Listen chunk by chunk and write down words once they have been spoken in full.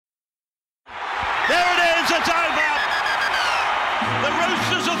Roosters, it's over. The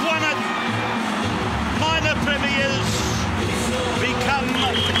Roosters have won it. Minor premiers become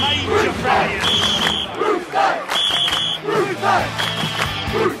major premiers. Roosters! Roosters!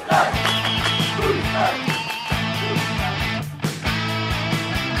 Roosters! Roosters!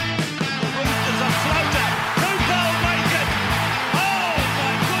 Roosters a floater. Cooper will make it. Oh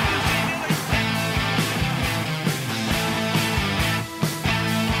my goodness, he nearly...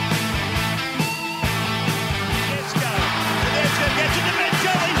 Tedesco gets it to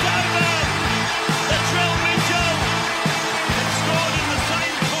Mitchell. He's over. Latrell Mitchell has scored in the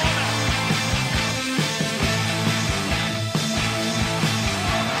same corner.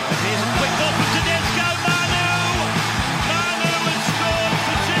 Here's a quick ball from Tedesco. Manu has scored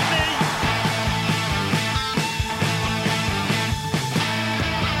for Sydney.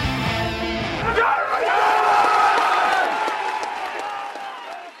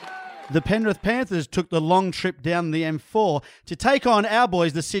 The Penrith Panthers took the long trip down the M4 to take on our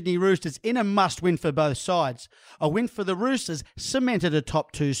boys, the Sydney Roosters, in a must-win for both sides. A win for the Roosters cemented a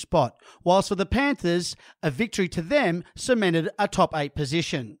top 2 spot, whilst for the Panthers, a victory to them cemented a top 8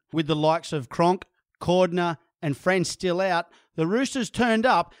 position. With the likes of Cronk, Cordner and Friends still out, the Roosters turned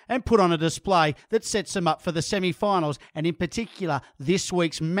up and put on a display that sets them up for the semi-finals, and in particular, this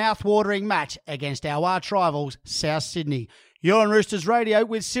week's mouth-watering match against our arch-rivals, South Sydney. You're on Roosters Radio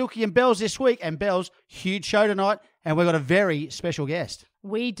with Silky and Bells this week, and Bells, huge show tonight, and we've got a very special guest.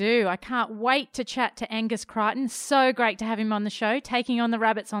 We do. I can't wait to chat to Angus Crichton. So great to have him on the show, taking on the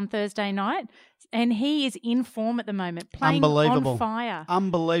Rabbits on Thursday night. And he is in form at the moment, playing on fire.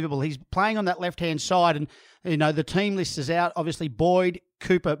 Unbelievable. He's playing on that left-hand side, and you know the team list is out. Obviously, Boyd,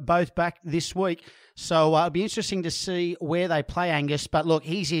 Cooper, both back this week. So it'll be interesting to see where they play Angus. But look,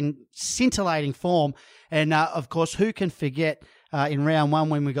 he's in scintillating form. And, of course, who can forget in round one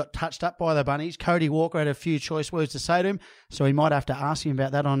when we got touched up by the Bunnies? Cody Walker had a few choice words to say to him, so we might have to ask him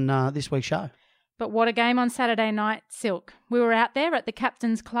about that on this week's show. But what a game on Saturday night, Silk. We were out there at the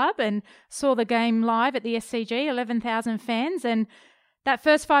Captain's Club and saw the game live at the SCG, 11,000 fans, and that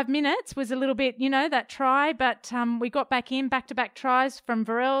first 5 minutes was a little bit, that try, but we got back in, back-to-back tries from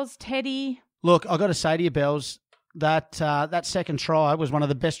Varels, Teddy. Look, I've got to say to you, Bells, that second try was one of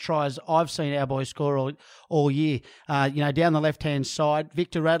the best tries I've seen our boys score all year. Down the left-hand side,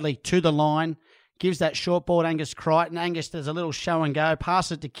 Victor Radley to the line, gives that short ball to Angus Crichton. Angus does a little show and go,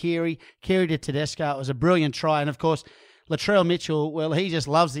 passes it to Keary to Tedesco. It was a brilliant try. And, of course, Latrell Mitchell, well, he just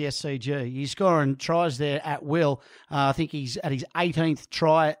loves the SCG. He's scoring tries there at will. I think he's at his 18th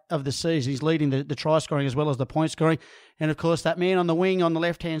try of the season. He's leading the try scoring as well as the point scoring. And, of course, that man on the wing on the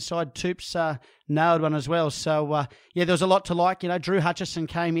left-hand side, Toops, nailed one as well. So, there was a lot to like. Drew Hutchison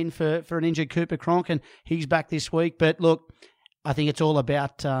came in for an injured Cooper Cronk, and he's back this week. But, look, I think it's all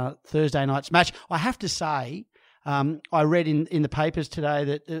about Thursday night's match. I have to say, I read in the papers today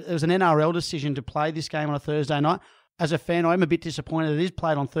that it was an NRL decision to play this game on a Thursday night. As a fan, I'm a bit disappointed it is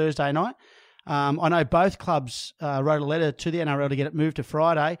played on Thursday night. I know both clubs wrote a letter to the NRL to get it moved to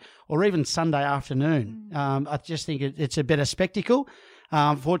Friday or even Sunday afternoon. I just think it's a better spectacle.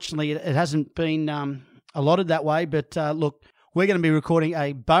 Unfortunately, it hasn't been allotted that way. But look, we're going to be recording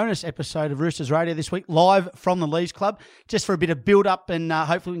a bonus episode of Roosters Radio this week, live from the Leeds Club, just for a bit of build-up, and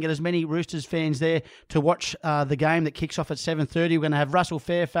hopefully we can get as many Roosters fans there to watch the game that kicks off at 7:30. We're going to have Russell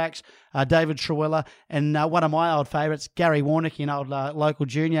Fairfax, David Truella, and one of my old favourites, Gary Warnick, an old local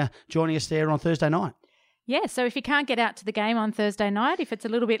junior, joining us there on Thursday night. Yeah, so if you can't get out to the game on Thursday night, if it's a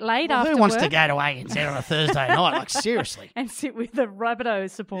little bit late after who wants work, to go to ANZ on a Thursday night? Like, seriously. and sit with the Rabbitohs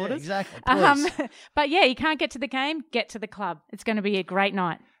supporters. Yeah, exactly. Please. But yeah, you can't get to the game, get to the club. It's going to be a great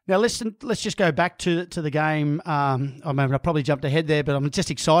night. Now, listen, let's just go back to the game. I probably jumped ahead there, but I'm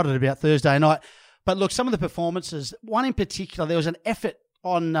just excited about Thursday night. But look, some of the performances, one in particular, there was an effort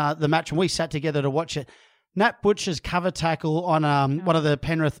on the match, and we sat together to watch it. Nat Butcher's cover tackle on one of the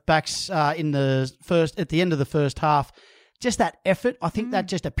Penrith backs at the end of the first half. Just that effort, I think that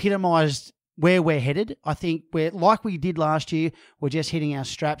just epitomised where we're headed. I think we're like we did last year. We're just hitting our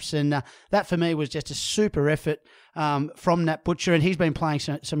straps, and that for me was just a super effort from Nat Butcher, and he's been playing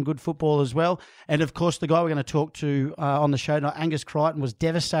some good football as well. And of course, the guy we're going to talk to on the show tonight, Angus Crichton, was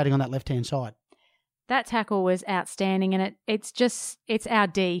devastating on that left-hand side. That tackle was outstanding, and it's our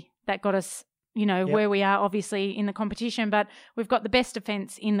D that got us, where we are obviously in the competition, but we've got the best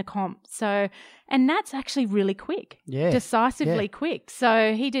defence in the comp. So, and Nat's actually really quick, decisively quick.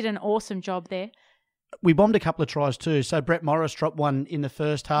 So he did an awesome job there. we bombed a couple of tries too. So Brett Morris dropped one in the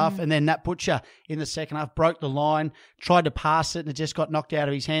first half, and then Nat Butcher in the second half broke the line, tried to pass it, and it just got knocked out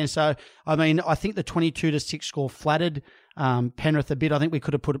of his hands. So, I mean, I think the 22-6 score flattered Penrith a bit. I think we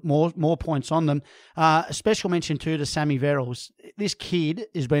could have put more points on them. A special mention too to Sammy Verrills. This kid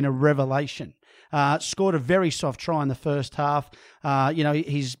has been a revelation. Scored a very soft try in the first half.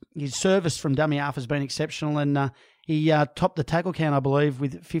 His service from dummy half has been exceptional, and he topped the tackle count, I believe,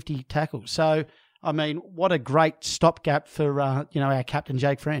 with 50 tackles. So, I mean, what a great stopgap for our captain,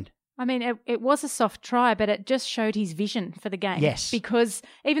 Jake Friend. I mean, it was a soft try, but it just showed his vision for the game. Yes. Because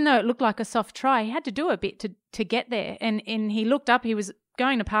even though it looked like a soft try, he had to do a bit to get there. And he looked up, he was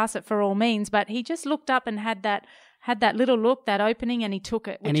going to pass it for all means, but he just looked up and had that little look, that opening, and he took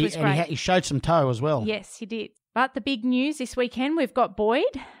it, which was great. And he showed some toe as well. Yes, he did. But the big news this weekend, we've got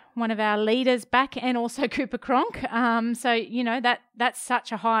Boyd, one of our leaders, back, and also Cooper Cronk. So that's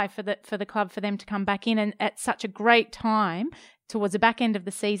such a high for the club for them to come back in, and at such a great time towards the back end of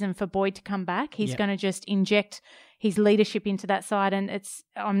the season for Boyd to come back. He's going to just inject his leadership into that side, and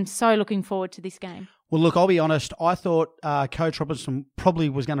I'm so looking forward to this game. Well, look, I'll be honest. I thought Coach Robinson probably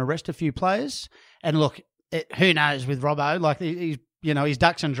was going to rest a few players, and look, who knows with Robbo? Like he's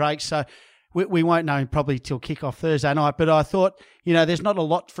ducks and drakes, so we won't know probably till kick-off Thursday night. But I thought, there's not a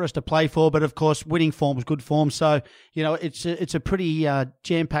lot for us to play for, but of course, winning form is good form. So, it's a pretty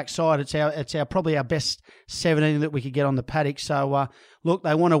jam-packed side. It's probably our best 17 that we could get on the paddock. So, look,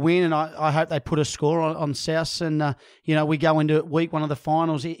 they want to win, and I hope they put a score on South, and we go into week one of the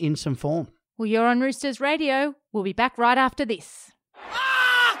finals in some form. Well, you're on Roosters Radio. We'll be back right after this.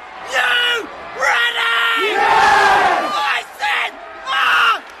 Are you ready? Yes! I said,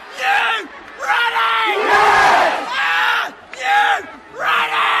 are you ready? Yes! Are you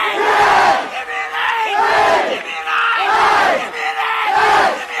ready? Yes! Give me an A! Give me an A! Give me an A!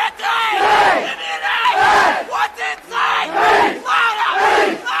 Give me a D! Give me an A! What's inside? Louder!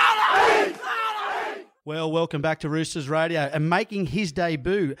 Louder! Louder! Well, welcome back to Roosters Radio, and making his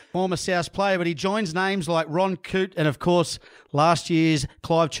debut, former South player, but he joins names like Ron Coote and, of course, last year's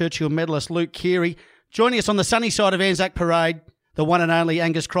Clive Churchill medalist Luke Keary. Joining us on the sunny side of Anzac Parade, the one and only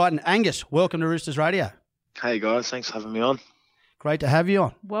Angus Crichton. Angus, welcome to Roosters Radio. Hey guys, thanks for having me on. Great to have you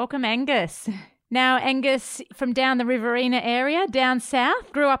on. Welcome, Angus. Now, Angus, from down the Riverina area, down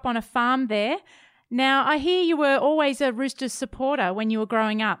south, grew up on a farm there. Now, I hear you were always a Roosters supporter when you were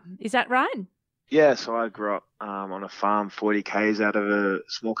growing up. Is that right? Yeah, so I grew up on a farm 40 k's out of a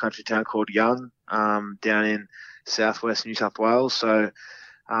small country town called Young, down in southwest New South Wales. So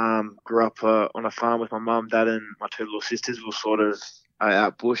grew up on a farm with my mum, dad and my two little sisters. We were sort of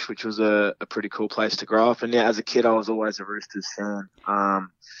out bush, which was a pretty cool place to grow up. And yeah, as a kid, I was always a Roosters fan. I'm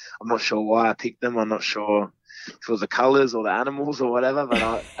not sure why I picked them. I'm not sure if it was the colours or the animals or whatever,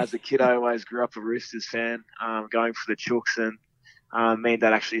 but as a kid, I always grew up a Roosters fan, going for the Chooks, and me and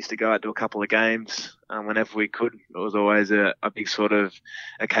Dad actually used to go out to a couple of games whenever we could. It was always a big sort of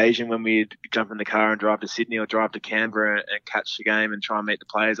occasion when we'd jump in the car and drive to Sydney or drive to Canberra and catch the game and try and meet the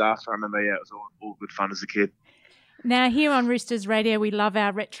players after. I remember, it was all good fun as a kid. Now, here on Roosters Radio, we love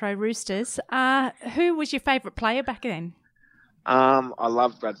our retro Roosters. Who was your favourite player back then? I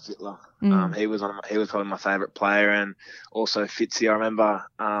loved Brad Fittler. He was probably my favourite player, and also Fitzy. I remember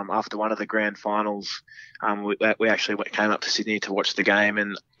after one of the grand finals, we actually came up to Sydney to watch the game,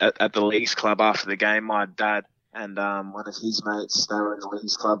 and at the Leagues Club after the game, my dad and one of his mates, they were in the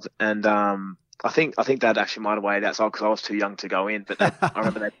Leagues Club, and I think Dad actually might have waited outside because I was too young to go in, but I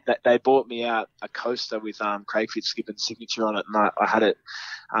remember they bought me out a coaster with Craig Fitzgibbon's signature on it, and I had it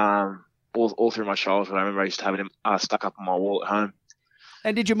all through my childhood. I remember I used to have it stuck up on my wall at home.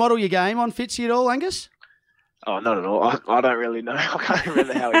 And did you model your game on Fitzy at all, Angus? Oh, not at all. I don't really know. I can't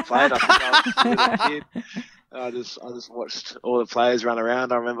remember how he played. I think I was a little kid. I just watched all the players run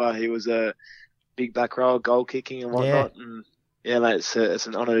around. I remember he was a big back row, goal kicking and whatnot. Yeah. And yeah, mate, it's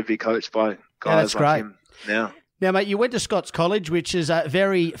an honour to be coached by guys like him now. Now, mate, you went to Scots College, which is a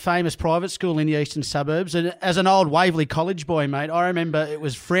very famous private school in the eastern suburbs. And as an old Waverley College boy, mate, I remember it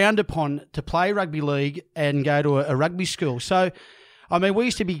was frowned upon to play rugby league and go to a rugby school. So, I mean, we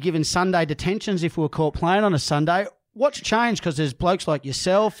used to be given Sunday detentions if we were caught playing on a Sunday. What's changed? Because there's blokes like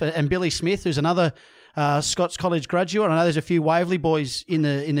yourself and Billy Smith, who's another Scots College graduate. I know there's a few Waverley boys in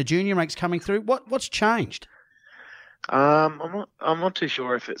the junior ranks coming through. What's changed? I'm not too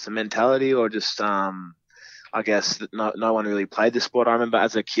sure if it's a mentality or just I guess that no one really played the sport. I remember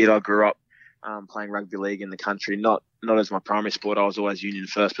as a kid, I grew up playing rugby league in the country, not as my primary sport. I was always union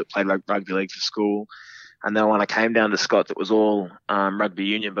first, but played rugby league for school. And then when I came down to Scots, it was all rugby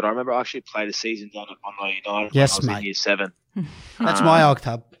union. But I remember I actually played a season down at Bondi United when I was in year 7. That's my old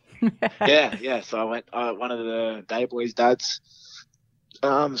club. Yeah. So I went. One of the day boys' dads,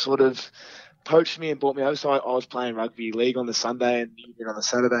 sort of poached me and brought me over. So I was playing rugby league on the Sunday and Union on the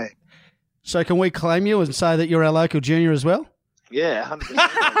Saturday. So can we claim you and say that you're our local junior as well? Yeah,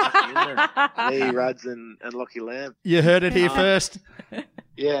 100%. Lee, Ruds, and Lockie Lamb. You heard it here first.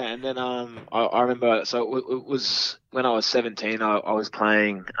 Yeah, and then I remember. So it was when I was 17. I was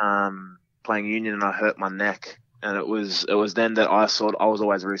playing Union and I hurt my neck, and it was then that I was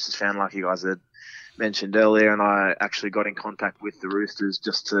always a Roosters fan, like you guys had mentioned earlier, and I actually got in contact with the Roosters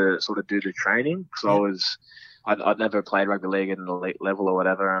just to sort of do the training. So I'd never played rugby league at an elite level or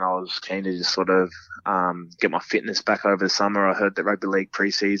whatever, and I was keen to just sort of get my fitness back over the summer. I heard that rugby league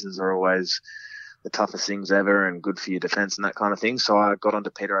pre-seasons are always the toughest things ever and good for your defence and that kind of thing. So I got onto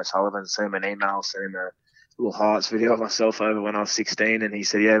Peter O'Sullivan, sent him an email, sent him a little highlights video of myself over when I was 16, and he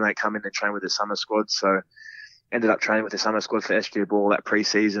said, yeah, mate, come in and train with the summer squad. So ended up training with the summer squad for SG Ball that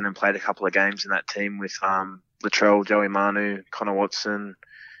pre-season and played a couple of games in that team with Latrell, Joey Manu, Connor Watson,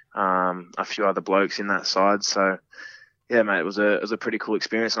 a few other blokes in that side. So yeah, mate, it was a pretty cool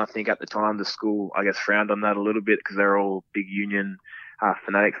experience. And I think at the time the school, I guess, frowned on that a little bit because they're all big Union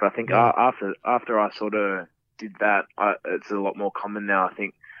fanatics. But I think after I sort of did that, it's a lot more common now, I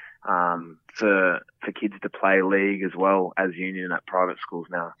think, for kids to play league as well as Union at private schools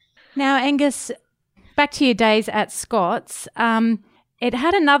now. Now, Angus, back to your days at Scots, it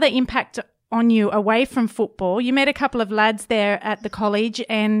had another impact on you away from football. You met a couple of lads there at the college,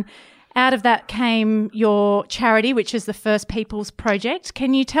 and out of that came your charity, which is the First Peoples Project.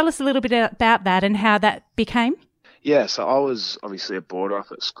 Can you tell us a little bit about that and how that became? Yeah, so I was obviously a boarder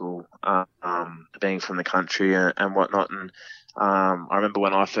up at school, being from the country and whatnot. And I remember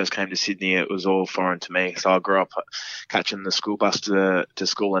when I first came to Sydney, it was all foreign to me. So I grew up catching the school bus to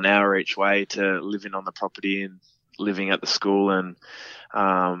school an hour each way, to living on the property and living at the school, and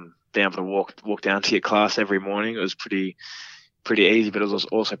being able to walk down to your class every morning. It was pretty easy, but it was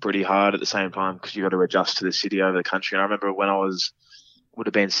also pretty hard at the same time because you got to adjust to the city over the country. And I remember when I would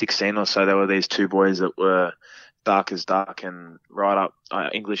have been 16 or so, there were these two boys that were dark as dark and right up.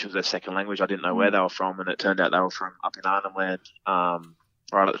 English was their second language. I didn't know where they were from, and it turned out they were from up in Arnhem Land,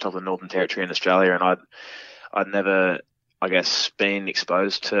 right at the top of the Northern Territory in Australia. And I'd never, I guess, been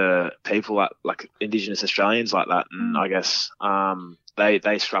exposed to people like Indigenous Australians like that. And I guess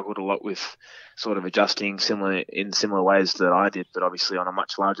they struggled a lot with sort of adjusting in similar ways that I did, but obviously on a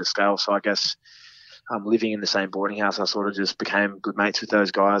much larger scale. So I guess living in the same boarding house, I sort of just became good mates with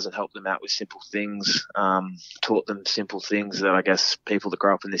those guys and helped them out with simple things, taught them simple things that I guess people that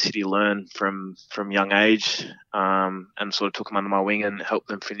grow up in the city learn from young age, and sort of took them under my wing and helped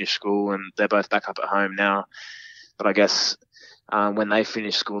them finish school. And they're both back up at home now. But I guess when they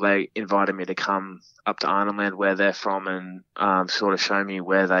finished school, they invited me to come up to Arnhem Land, where they're from, and sort of show me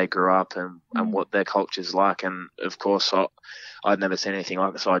where they grew up and what their culture's like. And of course, I'd never seen anything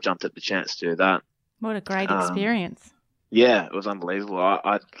like it, so I jumped at the chance to do that. What a great experience. Yeah, it was unbelievable.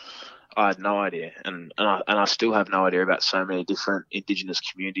 I had no idea, and I still have no idea about so many different Indigenous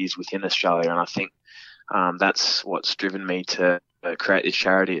communities within Australia. And I think that's what's driven me to create this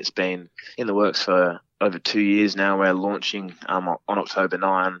charity. It's been in the works for over 2 years now. We're launching on October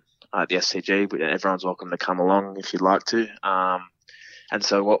 9 at the SCG, but everyone's welcome to come along if you'd like to. And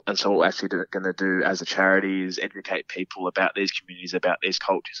so what we're actually going to do as a charity is educate people about these communities, about these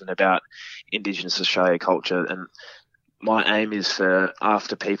cultures, and about Indigenous Australia culture. And my aim is for,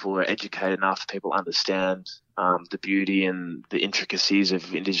 after people are educated and after people understand the beauty and the intricacies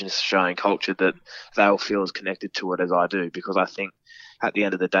of Indigenous Australian culture, that they'll feel as connected to it as I do. Because I think at the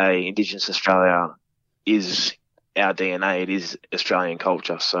end of the day, Indigenous Australia is our DNA. It is Australian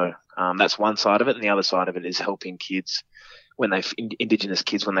culture. So that's one side of it. And the other side of it is helping kids, Indigenous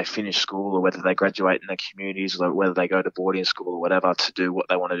kids, when they finish school, or whether they graduate in their communities, or whether they go to boarding school or whatever, to do what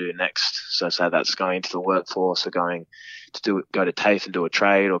they want to do next. So that's going into the workforce, or going to go to TAFE and do a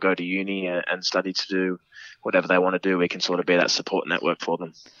trade, or go to uni and study to do whatever they want to do. We can sort of be that support network for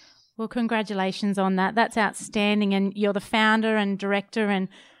them. Well, congratulations on that. That's outstanding. And you're the founder and director, and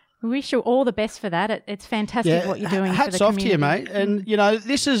we wish you all the best for that. It's fantastic what you're doing for the community. Hats off to you, mate. And,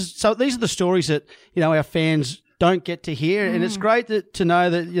 these are the stories that, our fans don't get to hear. And it's great to know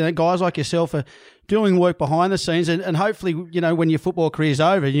that, guys like yourself are doing work behind the scenes. And hopefully, when your football career's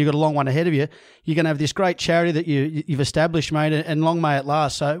over and you've got a long one ahead of you, you're going to have this great charity that you've established, mate, and long may it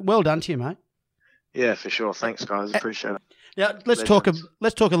last. So well done to you, mate. Yeah, for sure. Thanks, guys. Appreciate it. Now, let's talk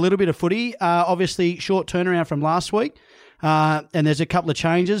a little bit of footy. Obviously, short turnaround from last week. And there's a couple of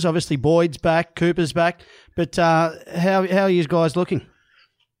changes. Obviously, Boyd's back, Cooper's back. But how are you guys looking?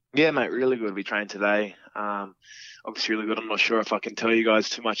 Yeah, mate, really good. We trained today. obviously really good. I'm not sure if I can tell you guys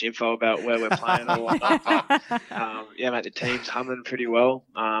too much info about where we're playing or whatnot. But, yeah, mate, the team's humming pretty well.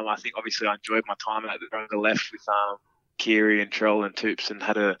 I think obviously I enjoyed my time out on the left with Kiri and Trell and Toops, and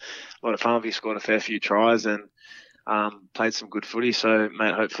had a lot of fun. We scored a fair few tries and played some good footy. So,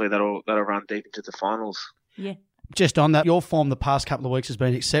 mate, hopefully that'll run deep into the finals. Yeah. Just on that, your form the past couple of weeks has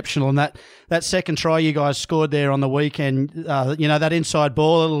been exceptional, and that second try you guys scored there on the weekend, that inside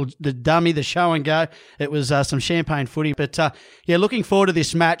ball, the dummy, the show and go, it was some champagne footy. But, looking forward to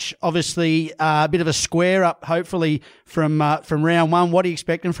this match. Obviously, a bit of a square up, hopefully, from round one. What are you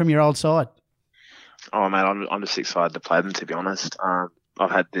expecting from your old side? Oh, mate, I'm just excited to play them, to be honest.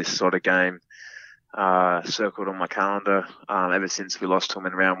 I've had this sort of game circled on my calendar ever since we lost to them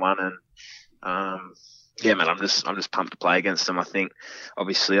in round one, and yeah, man, I'm just pumped to play against them. I think,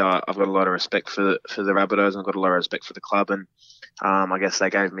 obviously, I've got a lot of respect for the Rabbitohs, and I've got a lot of respect for the club, and I guess they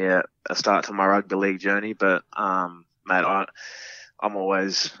gave me a start to my rugby league journey. But, mate, I'm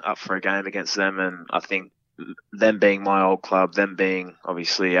always up for a game against them, and I think them being my old club, them being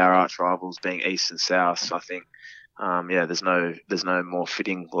obviously our arch rivals, being East and South, I think, there's no more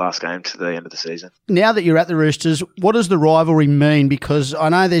fitting last game to the end of the season. Now that you're at the Roosters, what does the rivalry mean? Because I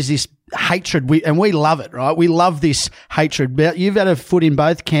know there's this hatred, and we love it, right? We love this hatred. But you've had a foot in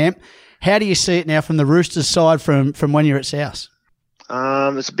both camp. How do you see it now from the Roosters side from when you're at South?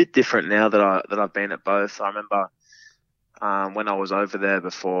 It's a bit different now that I've been at both. I remember when I was over there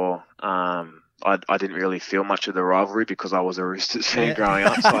before, I didn't really feel much of the rivalry because I was a Roosters fan growing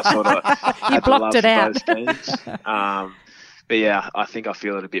up, so I sort of had blocked it out. both teams. But yeah, I think I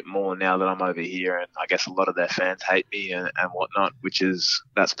feel it a bit more now that I'm over here, and I guess a lot of their fans hate me and whatnot,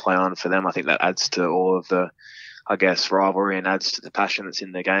 that's play on for them. I think that adds to all of the, I guess, rivalry, and adds to the passion that's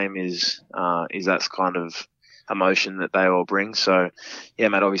in the game. Is that's kind of emotion that they all bring. So yeah,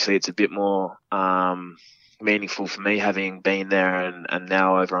 mate, obviously it's a bit more meaningful for me having been there and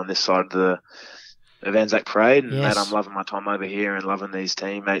now over on this side of Anzac Parade. And yes, mate, I'm loving my time over here and loving these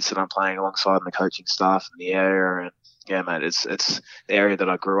teammates that I'm playing alongside and the coaching staff in the area. And yeah, mate, it's the area that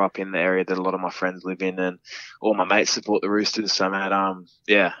I grew up in, the area that a lot of my friends live in, and all my mates support the Roosters. So, mate, I'm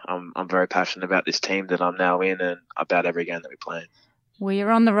very passionate about this team that I'm now in and about every game that we play in. Well,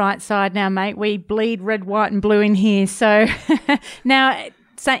 you're on the right side now, mate. We bleed red, white and blue in here. So now,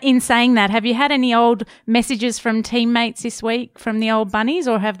 in saying that, have you had any old messages from teammates this week from the old bunnies,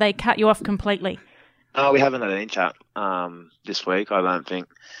 or have they cut you off completely? We haven't had any chat this week, I don't think.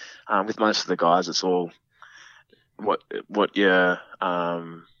 With most of the guys, it's all what you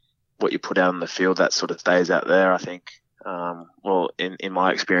put out on the field, that sort of stays out there, I think. In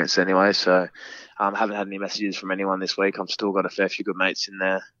my experience anyway. So haven't had any messages from anyone this week. I've still got a fair few good mates in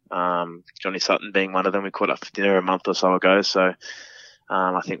there. Johnny Sutton being one of them. We caught up for dinner a month or so ago. So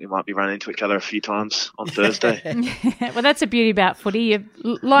I think we might be running into each other a few times on Thursday. Well, that's the beauty about footy. You're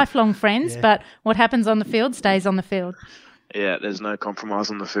lifelong friends, but what happens on the field stays on the field. Yeah, there's no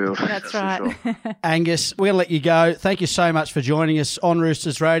compromise on the field. That's right. Sure. Angus, we're going to let you go. Thank you so much for joining us on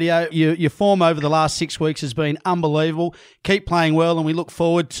Roosters Radio. Your form over the last 6 weeks has been unbelievable. Keep playing well, and we look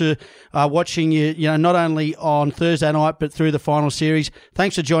forward to watching you, not only on Thursday night, but through the final series.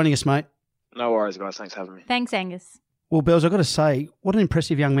 Thanks for joining us, mate. No worries, guys. Thanks for having me. Thanks, Angus. Well, Bells, I've got to say, what an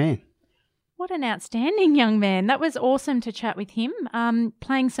impressive young man. What an outstanding young man. That was awesome to chat with him.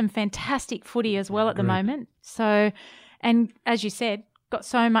 Playing some fantastic footy as well at the moment. So... And as you said, got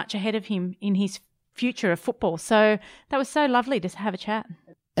so much ahead of him in his future of football. So that was so lovely to have a chat.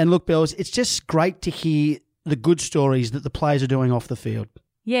 And look, Bells, it's just great to hear the good stories that the players are doing off the field.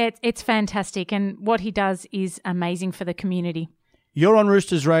 Yeah, it's fantastic. And what he does is amazing for the community. You're on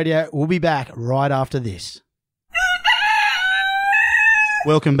Roosters Radio. We'll be back right after this.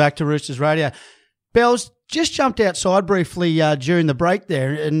 Welcome back to Roosters Radio. Bells, just jumped outside briefly during the break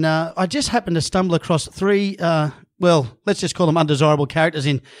there, and I just happened to stumble across three... let's just call them undesirable characters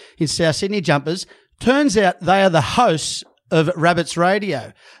in South Sydney jumpers. Turns out they are the hosts of Rabbits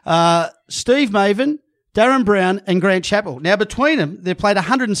Radio. Steve Maven, Darren Brown and Grant Chappell. Now, between them, they've played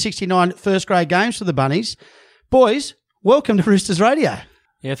 169 first-grade games for the Bunnies. Boys, welcome to Roosters Radio.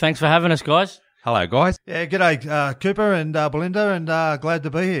 Yeah, thanks for having us, guys. Hello, guys. Yeah, g'day, Cooper and Belinda, and glad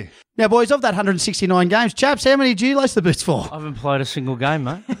to be here. Now, boys, of that 169 games, chaps, how many do you lace the boots for? I haven't played a single game,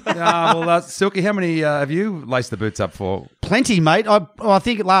 mate. Silky, how many have you laced the boots up for? Plenty, mate. I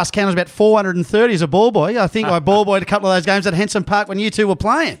think at last count was about 430 as a ball boy. I think I ball boyed a couple of those games at Henson Park when you two were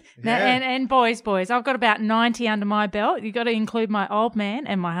playing. Now, and boys, I've got about 90 under my belt. You've got to include my old man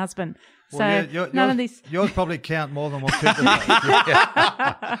and my husband. So Well, none of this. Yours probably count more than what Cooper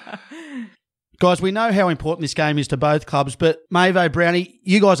does. Guys, we know how important this game is to both clubs, but Mavo, Brownie,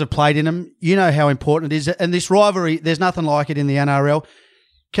 you guys have played in them. You know how important it is. And this rivalry, there's nothing like it in the NRL.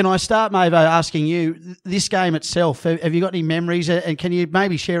 Can I start, Mavo, asking you, this game itself, have you got any memories? And can you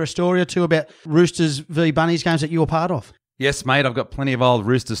maybe share a story or two about Roosters v Bunnies games that you were part of? Yes, mate, I've got plenty of old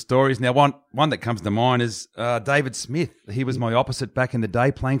Rooster stories. Now, one that comes to mind is David Smith. He was my opposite back in the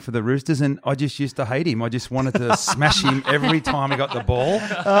day playing for the Roosters, and I just used to hate him. I just wanted to smash him every time he got the ball,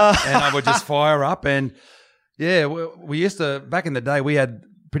 and I would just fire up. And, yeah, we used to, back in the day, we had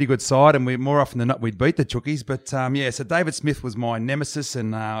pretty good side, and we more often than not, we'd beat the Chookies. But, so David Smith was my nemesis,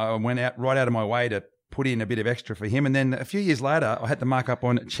 and I went right out of my way to put in a bit of extra for him. And then a few years later, I had to mark up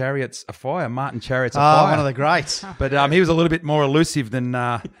on Chariots Afire, Martin Chariots Afire. One of the greats. But he was a little bit more elusive than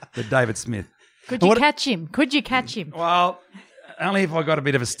David Smith. Could you catch him? Could you catch him? Well, only if I got a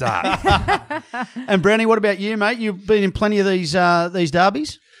bit of a start. And Brownie, what about you, mate? You've been in plenty of these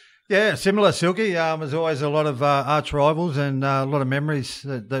derbies? Yeah, similar, Silky. There's always a lot of arch rivals and a lot of memories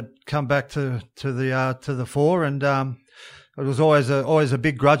that come back to the fore. And it was always a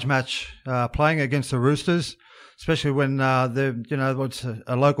big grudge match playing against the Roosters, especially when it's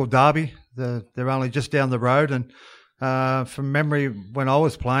a local derby. They're only just down the road, and from memory, when I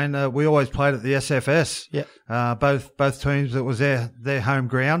was playing, we always played at the SFS. Yeah. Both teams, it was their home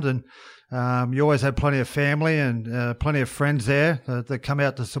ground, and you always had plenty of family and plenty of friends there that come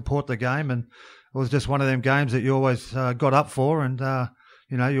out to support the game, and it was just one of them games that you always got up for, and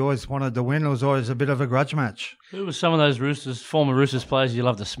you always wanted to win. It was always a bit of a grudge match. Who were some of those former Roosters players you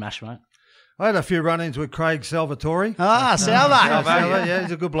love to smash, mate? I had a few run-ins with Craig Salvatore. Salvo. Yeah,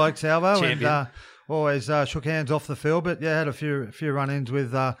 he's a good bloke, Salvo. Champion. And always shook hands off the field, but yeah, had a few run-ins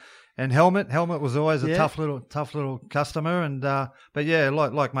with and Helmet. Helmet was always a tough little customer, and but yeah,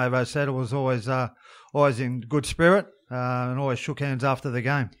 like Mavo said, it was always in good spirit and always shook hands after the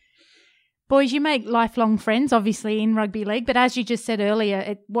game. Boys, you make lifelong friends, obviously, in rugby league, but as you just said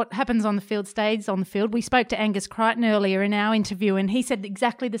earlier, what happens on the field stays on the field. We spoke to Angus Crichton earlier in our interview, and he said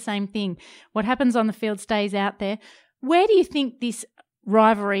exactly the same thing. What happens on the field stays out there. Where do you think this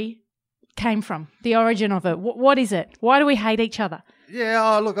rivalry came from, the origin of it? What is it? Why do we hate each other?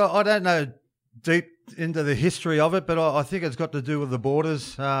 Yeah, look, I don't know deep into the history of it, but I think it's got to do with the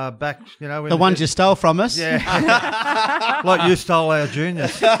borders back, the ones you stole from us. Yeah, like you stole our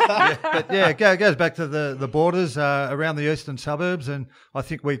juniors. But yeah, it goes back to the borders around the eastern suburbs, and I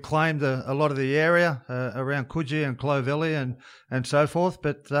think we claimed a lot of the area around Coogee and Clovelly and so forth.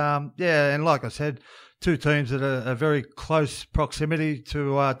 But and like I said, two teams that are very close proximity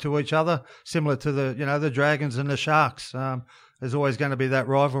to each other, similar to the Dragons and the Sharks. There's always going to be that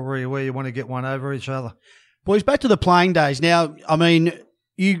rivalry where you want to get one over each other. Boys, back to the playing days. Now, I mean,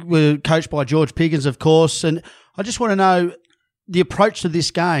 you were coached by George Piggins, of course, and I just want to know the approach to this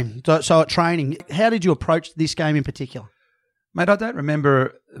game. So at training, how did you approach this game in particular? Mate, I don't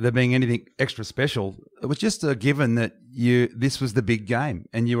remember there being anything extra special. It was just a given that this was the big game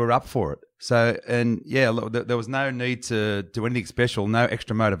and you were up for it. So, and yeah, look, there was no need to do anything special, no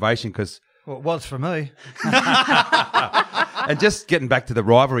extra motivation because... Well, it was for me. And just getting back to the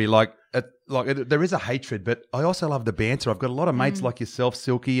rivalry, there is a hatred, but I also love the banter. I've got a lot of mates like yourself,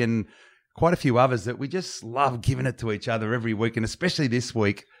 Silky, and quite a few others that we just love giving it to each other every week, and especially this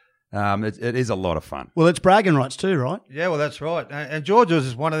week. It is a lot of fun. Well, it's bragging rights too, right? Yeah, well, that's right. And George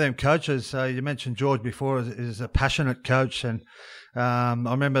was one of them coaches. You mentioned George before is a passionate coach, and I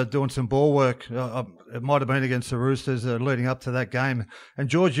remember doing some ball work. It might have been against the Roosters leading up to that game. And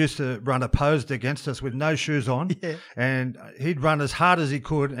George used to run opposed against us with no shoes on. Yeah. And he'd run as hard as he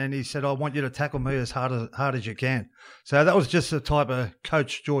could. And he said, I want you to tackle me as hard as you can. So that was just the type of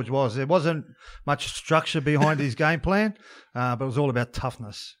coach George was. There wasn't much structure behind his game plan, but it was all about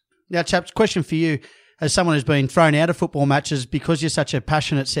toughness. Now, chaps, question for you. As someone who's been thrown out of football matches because you're such a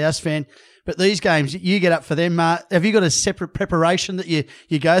passionate South fan, but these games, you get up for them. Have you got a separate preparation that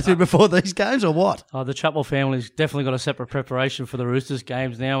you go through before these games or what? Oh, the Chappell family's definitely got a separate preparation for the Roosters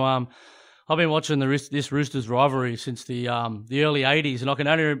games now. I've been watching this Roosters rivalry since the early 80s,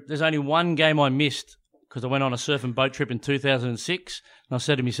 and there's only one game I missed because I went on a surf and boat trip in 2006, and I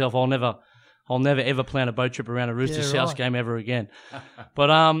said to myself, I'll never ever plan a boat trip around a Roosters South game ever again.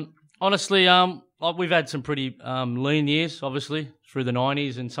 But honestly, we've had some pretty lean years, obviously, through the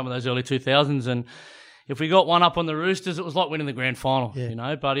 90s and some of those early 2000s. And if we got one up on the Roosters, it was like winning the grand final,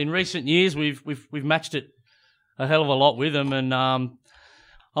 But in recent years, we've matched it a hell of a lot with them. And I'd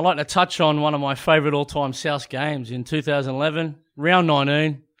like to touch on one of my favourite all-time South games in 2011, round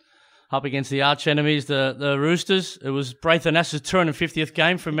 19, up against the arch enemies, the Roosters. It was Braithen Nass's 250th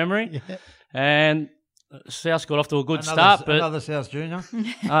game from memory. Yeah. And South got off to a good Another, start, but another South junior.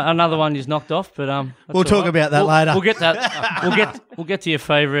 another one is knocked off. But that's We'll talk all right. about that later. We'll get that. We'll get to your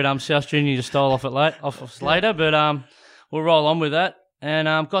favourite South Junior to style off us later. But we'll roll on with that.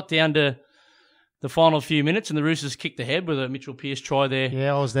 And got down to the final few minutes, and the Roosters kicked ahead with a Mitchell Pearce try there.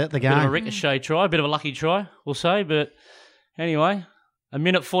 Yeah, I was at the Bit of a game. ricochet try, a bit of a lucky try, we'll say. But anyway, a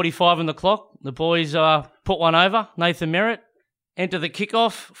minute 45 on the clock. The boys put one over. Nathan Merritt enter the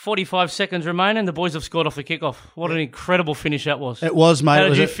kickoff. 45 seconds remaining. The boys have scored off the kickoff. What an incredible finish that was. It was, mate.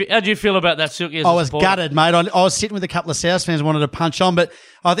 How did you feel about that, Silky? as I a was supporter? gutted, mate. I was sitting with a couple of South fans, wanted to punch on, but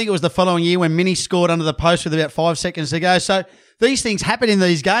I think it was the following year when Minnie scored under the post with about 5 seconds to go. So these things happen in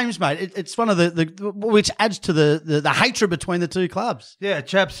these games, mate. It's one of the which adds to the hatred between the two clubs. Yeah,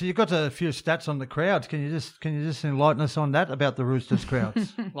 chaps, you got a few stats on the crowds. Can you just enlighten us on that about the Roosters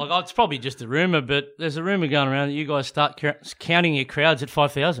crowds? Like, it's probably just a rumour, but there's a rumour going around that you guys start counting your crowds at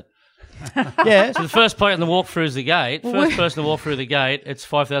 5,000. Yeah. So the first player in the walk through is the gate. First person to walk through the gate, it's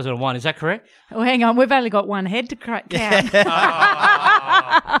 5,001. Is that correct? Oh, hang on, we've only got one head to count.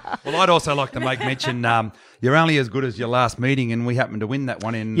 Well, I'd also like to make mention you're only as good as your last meeting, and we happened to win that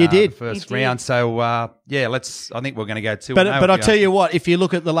one in You did. the first You did. round. So, yeah, I think we're going to go 2-0. But I'll tell you what, if you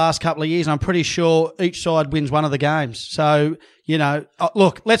look at the last couple of years, I'm pretty sure each side wins one of the games. So,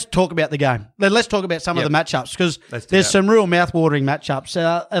 look, let's talk about the game. Let's talk about some of the matchups because Let's do there's that. some real mouth-watering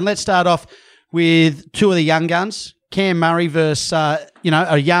matchups. And let's start off with two of the young guns, Cam Murray versus,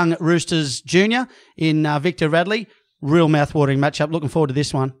 a young Roosters junior in Victor Radley. Real mouth-watering matchup. Looking forward to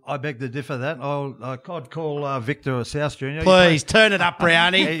this one. I beg to differ that. I'd call Victor a South junior. Please, turn it up,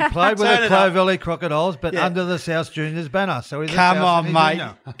 Brownie. He played with Turn the it up. Clover Valley Crocodiles, but Yeah. under the South Juniors banner. So he's a Come South on, Sydney mate.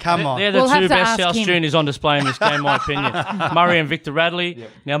 junior. Come on. They're the We'll have two to best ask South him. juniors on display in this game, in my opinion. Murray and Victor Radley.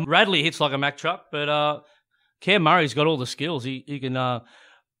 Now, Radley hits like a Mack truck, but Cam Murray's got all the skills. He can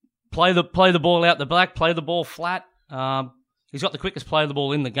play the ball out the back, play the ball flat. He's got the quickest play of the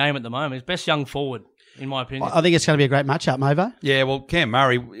ball in the game at the moment. He's best young forward, in my opinion. I think it's going to be a great matchup, Mavo. Yeah, well, Cam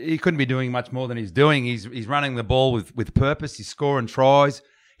Murray, he couldn't be doing much more than he's doing. He's running the ball with purpose. He's scoring tries,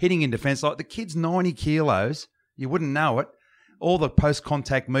 hitting in defence. Like the kid's 90 kilos. You wouldn't know it. All the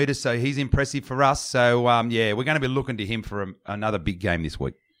post-contact meters, so he's impressive for us. So, yeah, we're going to be looking to him for another big game this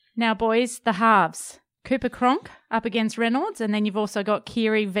week. Now, boys, the halves. Cooper Cronk up against Reynolds, and then you've also got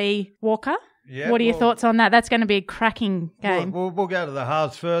Keary v. Walker. Yeah, What are your well- thoughts on that? That's going to be a cracking game. We'll go to the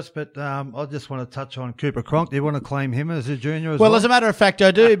halves first, but I just want to touch on Cooper Cronk. Do you want to claim him as a junior as well? Well, as a matter of fact,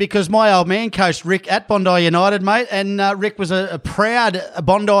 I do, because my old man coached Rick at Bondi United, mate, and Rick was a proud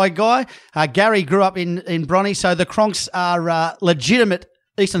Bondi guy. Gary grew up in Bronny, so the Cronks are legitimate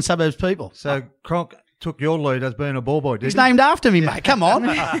Eastern Suburbs people. So Cronk took your lead as being a ball boy, did He's he? named after me, mate. Come on.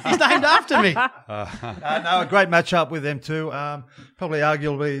 He's named after me. No, a great matchup with them too. Probably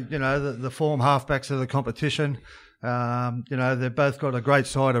arguably, the form halfbacks of the competition. They've both got a great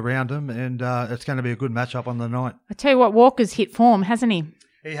side around them, and it's going to be a good matchup on the night. I tell you what, Walker's hit form, hasn't he?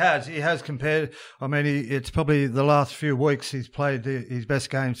 He has compared. I mean, it's probably the last few weeks he's played his best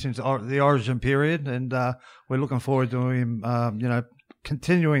game since the Origin period, and we're looking forward to him,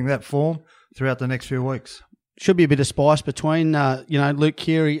 continuing that form throughout the next few weeks. Should be a bit of spice between, Luke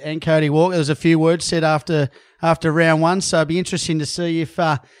Keary and Cody Walker. There's a few words said after round one, so it'd be interesting to see if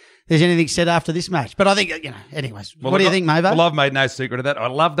there's anything said after this match. But I think, anyways. Well, What do you think, Mavo? Well, I've made no secret of that. I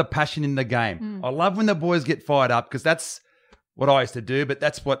love the passion in the game. I love when the boys get fired up because that's what I used to do, but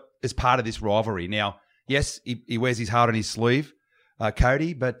that's what is part of this rivalry. Now, yes, he wears his heart on his sleeve,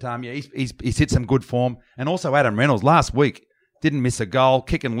 Cody, but he's hit some good form. And also Adam Reynolds last week didn't miss a goal,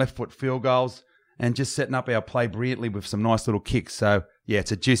 kicking left foot field goals and just setting up our play brilliantly with some nice little kicks. So, yeah,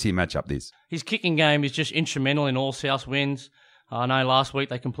 it's a juicy matchup, this. His kicking game is just instrumental in all South wins. I know last week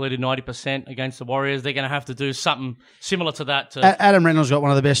they completed 90% against the Warriors. They're going to have to do something similar to that. Adam Reynolds got one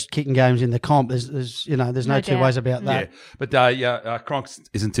of the best kicking games in the comp. There's no No two doubt. ways about that. Yeah, but Cronks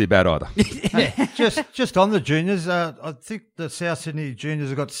isn't too bad either. Just on the juniors, I think the South Sydney juniors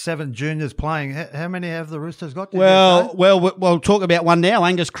have got 7 juniors playing. How many have the Roosters got? Did you say? Well, we'll talk about one now.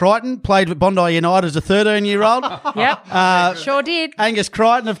 Angus Crichton played with Bondi United as a 13-year-old. Yep, sure did. Angus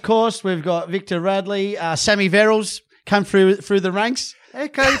Crichton, of course. We've got Victor Radley, Sammy Verrills come through the ranks. Okay,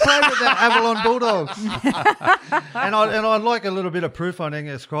 he played with that Avalon Bulldogs. and I'd like a little bit of proof on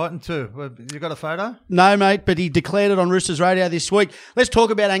Angus Crichton too. You got a photo? No, mate, but he declared it on Roosters Radio this week. Let's talk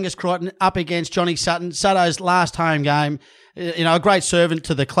about Angus Crichton up against Johnny Sutton. Sutto's last home game. A great servant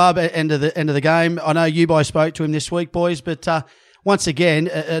to the club end of the game. I know you boys spoke to him this week, boys, but once again,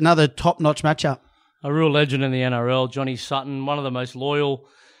 another top-notch matchup. A real legend in the NRL, Johnny Sutton, one of the most loyal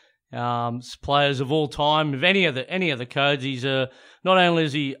players of all time, of any of the codes. He's not only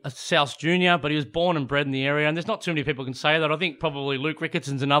is he a South junior, but he was born and bred in the area, and there's not too many people can say that. I think probably Luke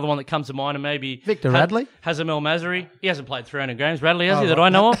Rickettson's another one that comes to mind, and maybe Victor Radley, Hazem El Masri. He hasn't played 300 games, Radley, has he? That I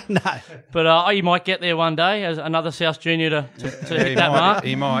know of. No, but you might get there one day as another South junior to hit that mark.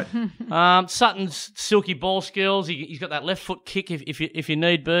 He might. Sutton's silky ball skills. He's got that left foot kick if you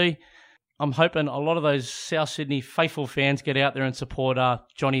need be. I'm hoping a lot of those South Sydney faithful fans get out there and support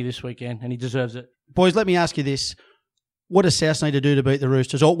Johnny this weekend, and he deserves it. boys, let me ask you this. What does South need to do to beat the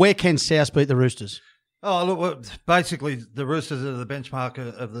Roosters? Or where can South beat the Roosters? Oh, look, basically the Roosters are the benchmark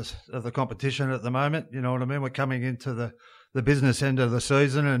of the competition at the moment. You know what I mean? We're coming into the business end of the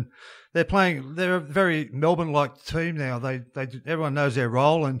season, and they're a very Melbourne-like team now. Everyone knows their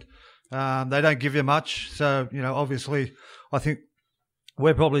role, and they don't give you much. So, you know, obviously, I think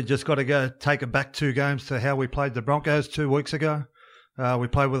we're probably just got to go take it back 2 games to how we played the Broncos 2 weeks ago. We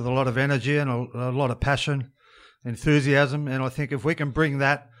played with a lot of energy and a lot of passion, enthusiasm, and I think if we can bring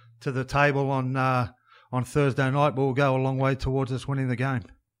that to the table on Thursday night, we'll go a long way towards us winning the game.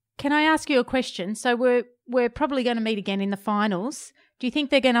 Can I ask you a question? So we're probably going to meet again in the finals. Do you think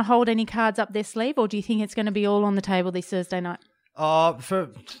they're going to hold any cards up their sleeve, or do you think it's going to be all on the table this Thursday night? I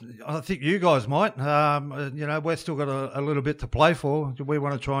think you guys might. You know, we've still got a little bit to play for. We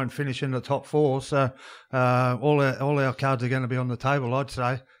want to try and finish in the top 4, so all our cards are going to be on the table, I'd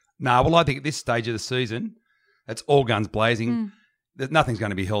say. No, well, I think at this stage of the season, it's all guns blazing. Nothing's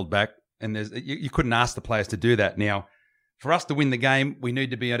going to be held back, and you couldn't ask the players to do that. Now, for us to win the game, we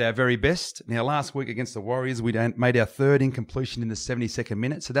need to be at our very best. Now, last week against the Warriors, we made our 3rd incompletion in the 72nd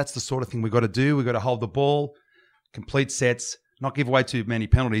minute, so that's the sort of thing we've got to do. We've got to hold the ball, complete sets, not give away too many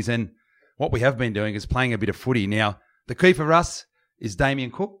penalties. And what we have been doing is playing a bit of footy. Now, the key for us is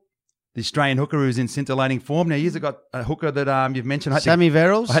Damien Cook, the Australian hooker who's in scintillating form. Now, you've got a hooker that you've mentioned. Sammy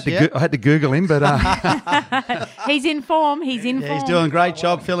Verrills. I had to Google him, but He's in form. He's in form. He's doing a great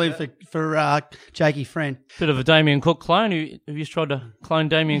job filling for Jakey Friend. Bit of a Damien Cook clone. Have you tried to clone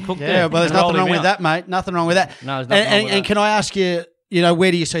Damien Cook? Yeah, well, there's nothing wrong with that, mate. Nothing wrong with that. No, there's nothing wrong with and can I ask you, you know,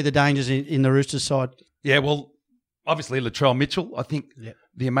 where do you see the dangers in the Roosters side? yeah, well, obviously Latrell Mitchell. I think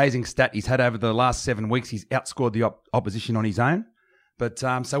the amazing stat he's had over the last 7 weeks, he's outscored the opposition on his own. But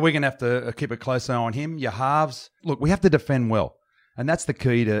so we're going to have to keep a close eye on him. Your halves, look, we have to defend well. And that's the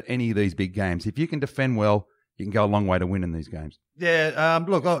key to any of these big games. If you can defend well, you can go a long way to winning these games. Yeah,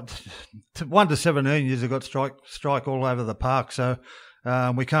 look, 1 to 17 years have got strike all over the park, so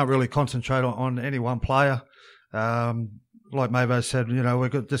we can't really concentrate on any one player. Like Mavo said, you know,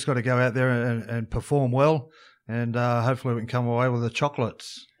 we've just got to go out there and perform well, and hopefully we can come away with the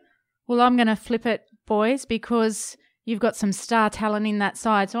chocolates. Well, I'm going to flip it, boys, because you've got some star talent in that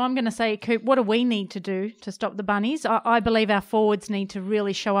side. So I'm going to say, Coop, what do we need to do to stop the Bunnies? I believe our forwards need to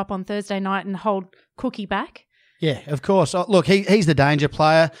really show up on Thursday night and hold Cookie back. Yeah, of course. Look, he's the danger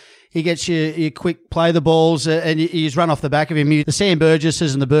player. He gets you quick play the balls, and you just run off the back of him. The Sam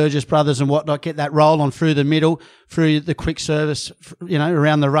Burgesses and the Burgess brothers and whatnot get that roll on through the middle, through the quick service, you know,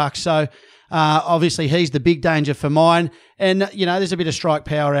 around the ruck. So obviously he's the big danger for mine. And, you know, there's a bit of strike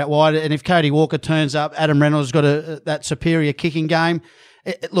power out wide. And if Cody Walker turns up, Adam Reynolds got that superior kicking game.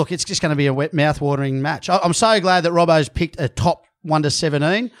 Look, it's just going to be a wet mouth-watering match. I'm so glad that Robbo's picked a top 1 to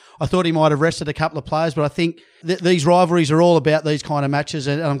 17. I thought he might have rested a couple of players, but I think these rivalries are all about these kind of matches,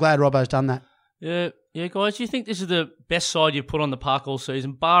 and I'm glad Robbo's done that. Yeah, guys, do you think this is the best side you've put on the park all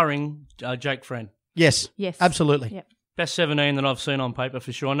season, barring Jake Friend? Yes, absolutely. Yep. Best 17 that I've seen on paper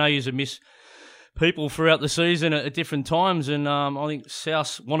for sure. I know you've missed people throughout the season at different times, and I think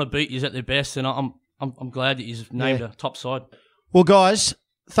South want to beat you at their best, and I'm glad that you've named a top side. Well, guys,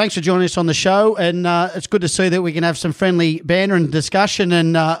 thanks for joining us on the show, and it's good to see that we can have some friendly banter and discussion,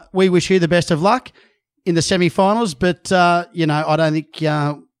 and we wish you the best of luck in the semi-finals, but, you know, I don't think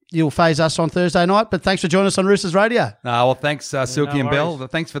you'll phase us on Thursday night, but thanks for joining us on Roosters Radio. Well, thanks, Silky and Bell.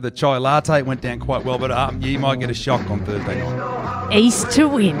 Thanks for the chai latte. It went down quite well, but you might get a shock on Thursday night. East to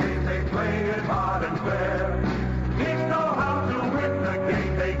win.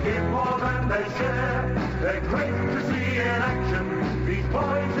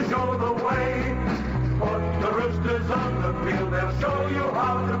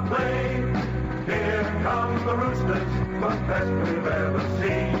 The Roosters, the best we've ever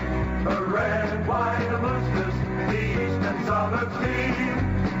seen. The red, white and Roosters, the eastern suburbs team.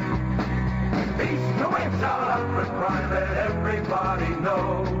 East to win, shout out with pride, let everybody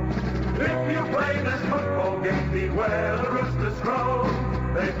know. If you play this football game, beware the Roosters grow.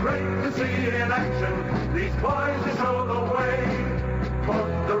 They're great to see in action, these boys will show the way. Put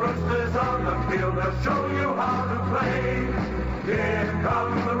the Roosters on the field, they'll show you how to play. Here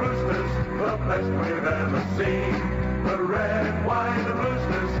come the Roosters, the best we've ever seen. The red, white and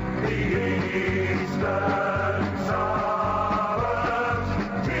Roosters, the Eastern